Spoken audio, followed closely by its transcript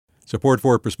Support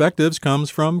for Perspectives comes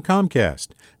from Comcast,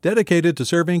 dedicated to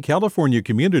serving California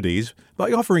communities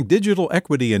by offering digital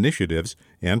equity initiatives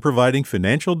and providing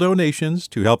financial donations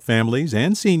to help families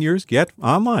and seniors get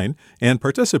online and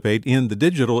participate in the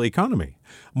digital economy.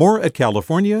 More at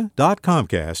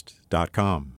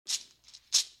california.comcast.com.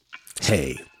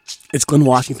 Hey, it's Glenn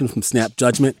Washington from Snap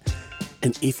Judgment,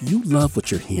 and if you love what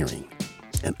you're hearing,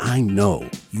 and I know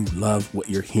you love what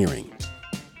you're hearing,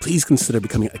 please consider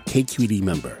becoming a KQED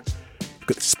member.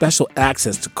 Get special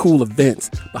access to cool events,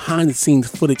 behind-the-scenes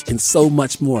footage, and so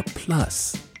much more.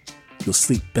 Plus, you'll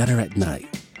sleep better at night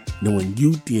knowing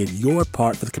you did your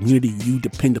part for the community you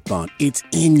depend upon. It's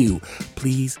in you.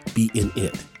 Please be in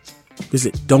it.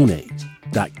 Visit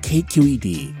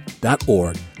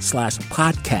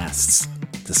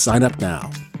donate.kqed.org/podcasts to sign up now.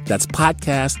 That's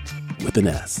podcast with an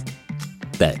S.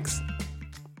 Thanks.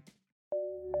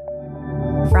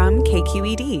 From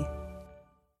KQED.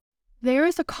 There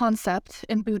is a concept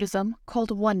in Buddhism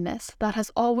called oneness that has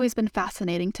always been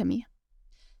fascinating to me.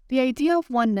 The idea of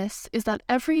oneness is that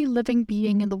every living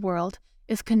being in the world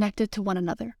is connected to one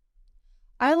another.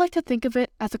 I like to think of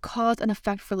it as a cause and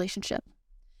effect relationship.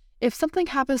 If something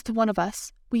happens to one of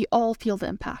us, we all feel the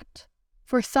impact.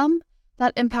 For some,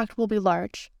 that impact will be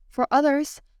large. For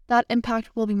others, that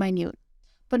impact will be minute.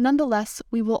 But nonetheless,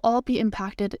 we will all be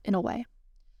impacted in a way.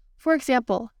 For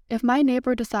example, if my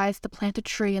neighbor decides to plant a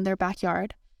tree in their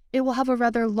backyard, it will have a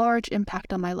rather large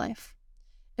impact on my life.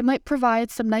 It might provide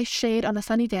some nice shade on a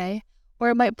sunny day, or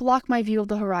it might block my view of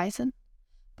the horizon.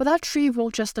 But that tree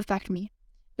won't just affect me.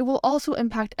 It will also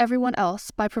impact everyone else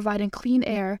by providing clean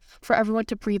air for everyone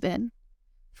to breathe in.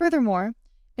 Furthermore,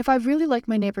 if I really like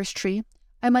my neighbor's tree,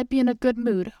 I might be in a good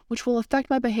mood, which will affect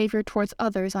my behavior towards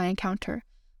others I encounter,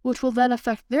 which will then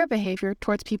affect their behavior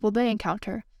towards people they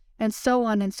encounter, and so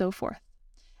on and so forth.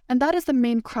 And that is the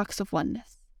main crux of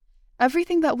oneness.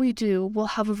 Everything that we do will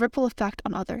have a ripple effect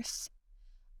on others.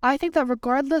 I think that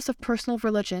regardless of personal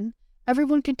religion,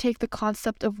 everyone can take the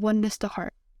concept of oneness to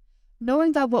heart.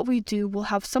 Knowing that what we do will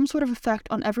have some sort of effect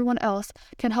on everyone else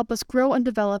can help us grow and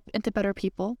develop into better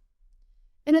people.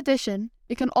 In addition,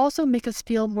 it can also make us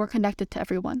feel more connected to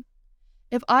everyone.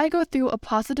 If I go through a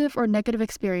positive or negative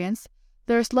experience,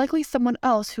 there is likely someone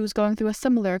else who is going through a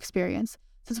similar experience,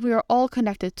 since we are all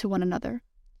connected to one another.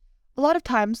 A lot of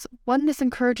times, oneness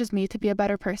encourages me to be a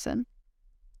better person.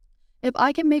 If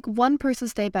I can make one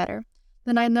person's day better,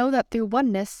 then I know that through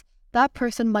oneness, that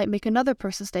person might make another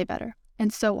person's day better,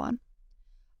 and so on.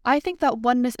 I think that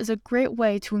oneness is a great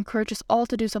way to encourage us all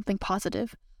to do something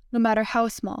positive, no matter how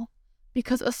small,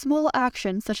 because a small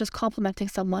action such as complimenting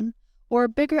someone, or a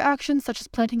bigger action such as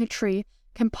planting a tree,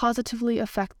 can positively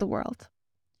affect the world.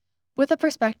 With a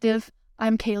perspective,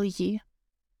 I'm Kayleigh Yee.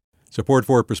 Support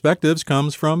for Perspectives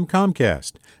comes from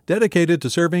Comcast, dedicated to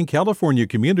serving California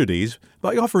communities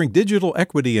by offering digital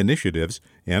equity initiatives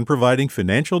and providing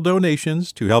financial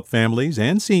donations to help families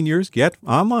and seniors get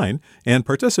online and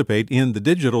participate in the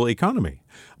digital economy.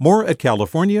 More at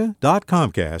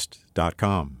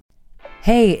california.comcast.com.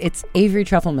 Hey, it's Avery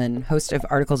Trufelman, host of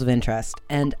Articles of Interest,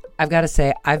 and I've got to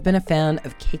say, I've been a fan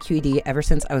of KQED ever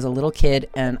since I was a little kid,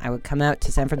 and I would come out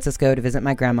to San Francisco to visit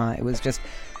my grandma. It was just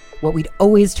what we'd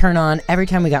always turn on every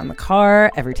time we got in the car,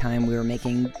 every time we were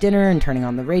making dinner and turning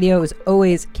on the radio. It was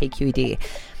always KQED.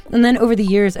 And then over the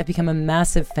years, I've become a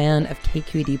massive fan of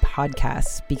KQED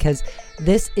podcasts because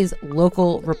this is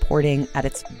local reporting at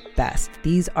its best.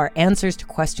 These are answers to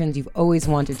questions you've always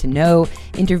wanted to know,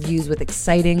 interviews with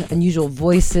exciting, unusual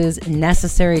voices,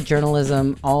 necessary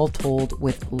journalism, all told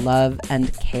with love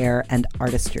and care and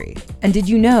artistry. And did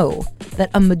you know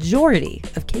that a majority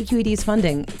of KQED's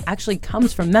funding actually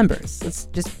comes from members? It's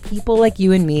just people like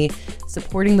you and me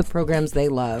supporting the programs they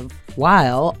love,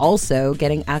 while also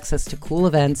getting access to cool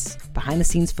events,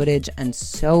 behind-the-scenes footage, and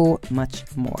so much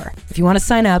more. If you want to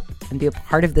sign up and be a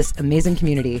part of this amazing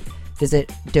community,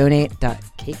 visit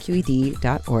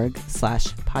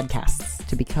donate.kqed.org/podcasts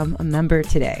to become a member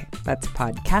today. That's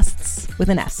podcasts with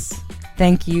an S.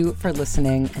 Thank you for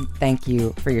listening, and thank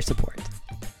you for your support.